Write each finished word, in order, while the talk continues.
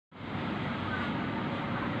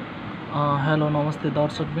Hello नमस्ते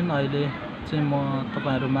दर्शकबिन, अहिले चाहिँ म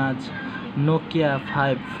तपाईहरुमाझ नोकिया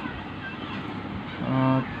 5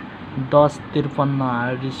 1053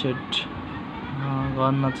 हार्ड रिसेट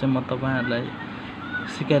गर्न चाहिँ म तपाईहरुलाई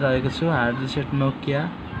सिकाइरहेको छु। Hard reset Nokia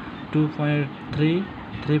 2.3,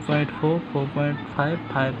 3.4, 4.5,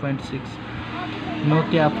 5.6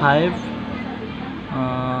 Nokia 5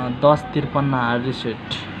 1053 hard reset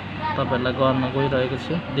तपाईहरुलाई गर्न गइरहेको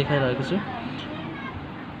छु, देखाइरहेको छु।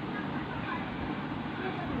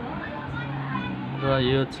 र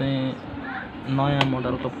यो चाहिँ नयाँ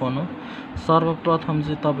मोडलको फोन हो। सर्वप्रथम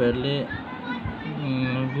चाहिँ तपाईहरुले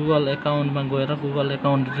गुगल एकाउन्टमा गएर गुगल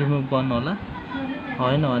एकाउन्ट रिमुभ गर्नु होला।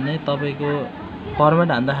 हैन भने तपाईको फर्मेट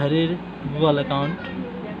हान्दाखेरि गुगल एकाउन्ट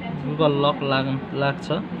गुगल लक लाग्छ।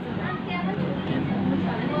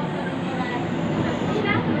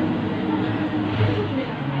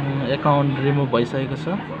 एकाउन्ट रिमुभ भइसकेको छ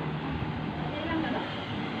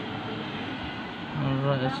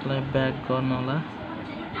र यसलाई ब्याक गर्न होला।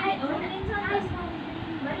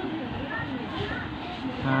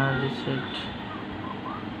 Hard reset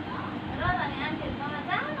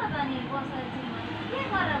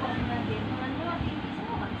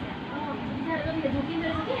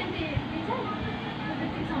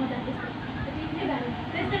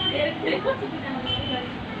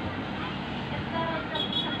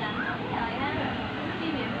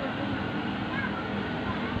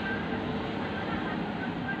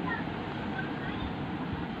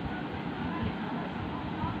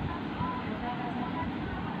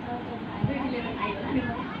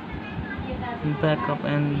backup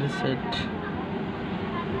and reset।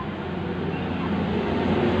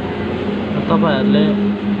 तपाईहरुले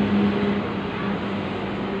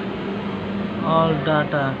अल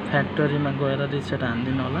डाटा फ्याक्ट्रीमा गएर रिसेट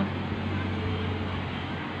हान्दिनु होला।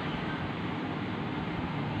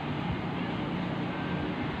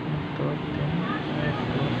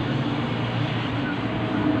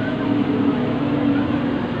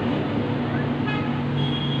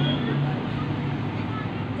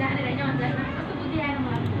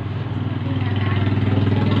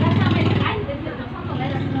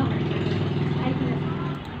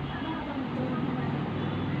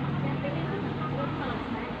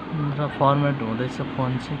 र फर्मेट हुँदैछ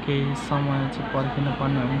फोन चाहिँ, केही समय चाहिँ पर्खिनु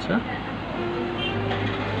पर्ने हुन्छ।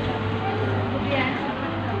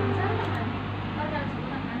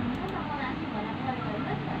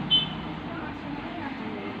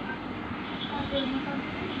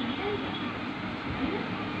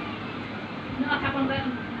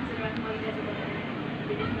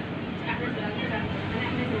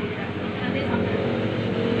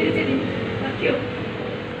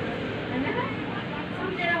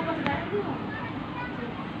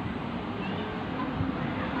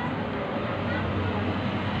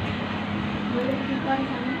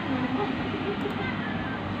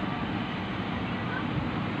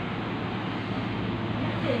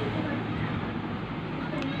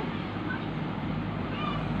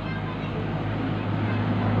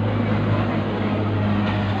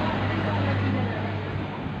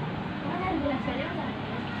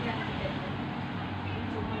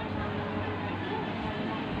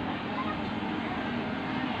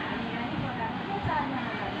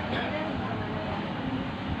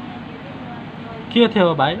 के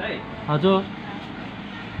थियो भाइ? हजुर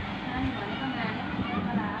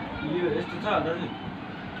यो यस्तो छ दाजु,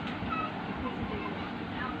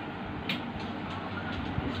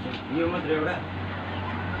 यो मात्र एउटा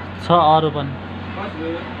छ, अरु पनि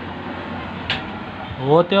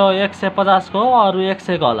हो। त्यो 150 को हो, अरु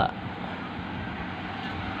 100 को होला।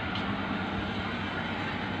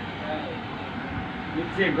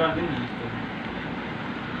 चेक गर्दिनु।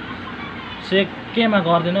 चेक केमा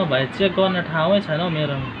गर्दिनु भाइ? चेक गर्ने ठाउँै छैन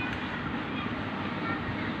मेरोमा।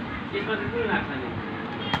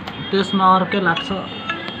 त्यसमा अर्कै लाग्छ।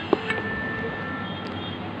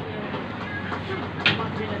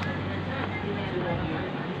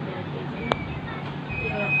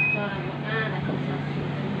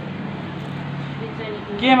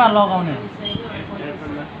 केमा लगाउने?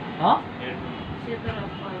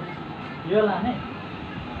 यो लाने?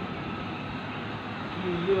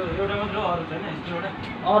 यो एउटा मात्र अरु छैन, यस्तो एउटा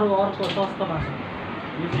अर्को सस्तोमा छ।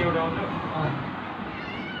 यो चाहिँ एउटा मात्र।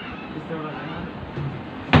 यस्तो एउटा छैन।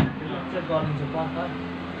 चेक गर्नुहुन्छ पर्छ।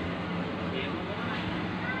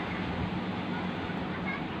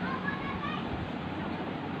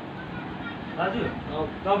 दाजु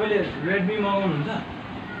तपाईले रेडमी मगाउनुहुन्छ?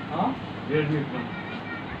 रेडमी फोन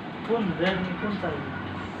कुन रेडमी कुन चाहियो?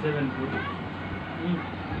 7 Pro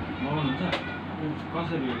मगाउनुहुन्छ?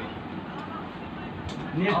 कसरी हो?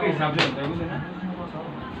 नेटको हिसाबले हुन्छ बुझ्दैन?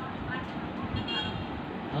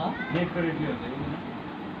 नेटको रेट के हुन्छ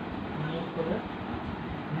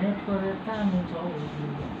नेटको रेट कहाँ मिल्छ हौ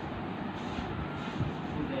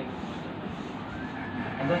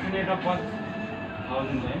जस्तै नेट अफ 50,000 छ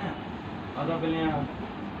होइन तपाईँले यहाँ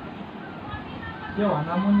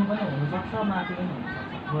त्योभन्दा मुनि पनि हुनसक्छ माथि पनि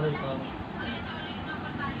हुनसक्छ थोरै पर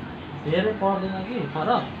धेरै पर्दैन कि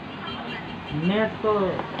फरक नेटको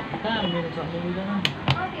कहाँ मिल्छ मिल्दैन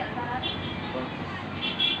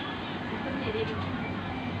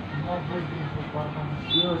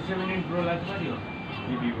यो 17 प्रो लाई कति हो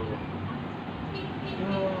भिभोको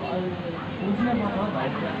त्यो अहिले बुझ्नै पर्छ हौ भाइ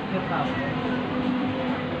के थाहा हुन्छ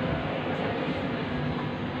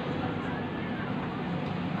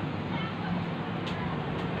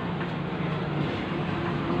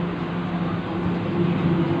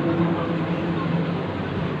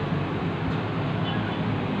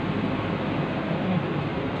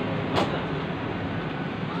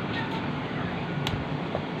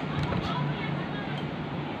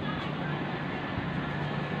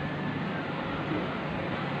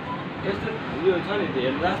यस्तो यो छ नि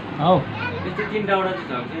हेर्दा हौ यस्तो 3 वटा चाहिँ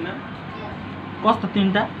छ छैन कस्तो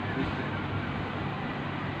 3टा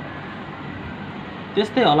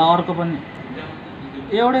त्यस्तै होला अर्को पनि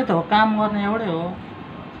एउटै त हो काम गर्ने एउटै हो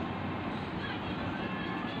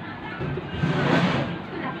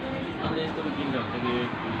अनि यस्तो पनि 3 हुन्छ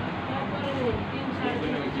कि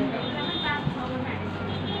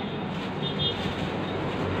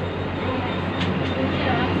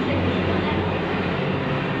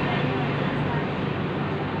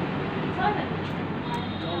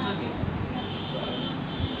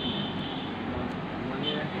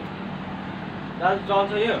दाजु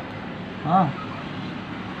चल्छ यो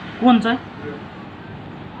कुन चाहिँ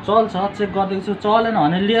चल्छ चेक गर्दैछु छु चलेन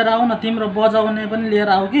भने लिएर आऊ न तिम्रो बजाउने पनि लिएर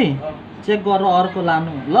आऊ कि चेक गरेर अर्को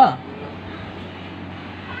लानु ल